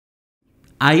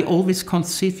I always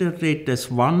considered it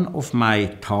as one of my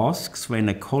tasks when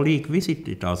a colleague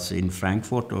visited us in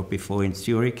Frankfurt or before in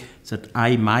Zurich, that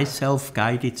I myself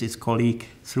guided this colleague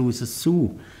through the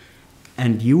zoo.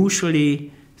 And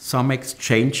usually some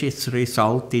exchanges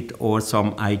resulted, or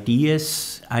some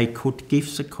ideas I could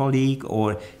give the colleague,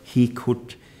 or he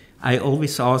could. I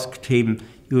always asked him,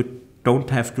 you don't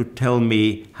have to tell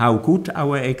me how good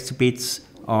our exhibits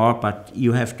are, but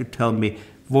you have to tell me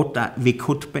what we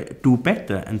could do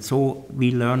better. And so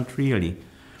we learned really.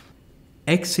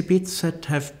 Exhibits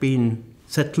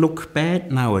that look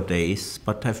bad nowadays,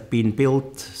 but have been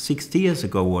built 60 years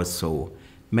ago or so,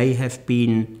 may have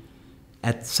been,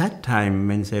 at that time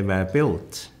when they were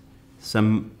built,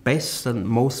 some best and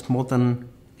most modern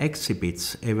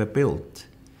exhibits ever built.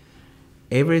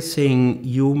 Everything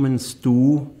humans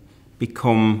do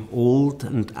become old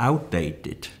and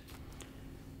outdated.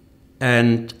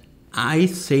 And I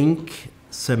think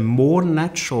the more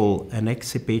natural an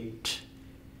exhibit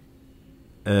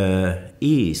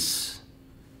is,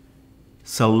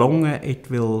 the longer it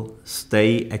will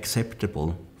stay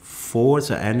acceptable for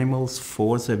the animals,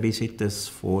 for the visitors,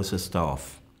 for the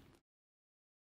staff.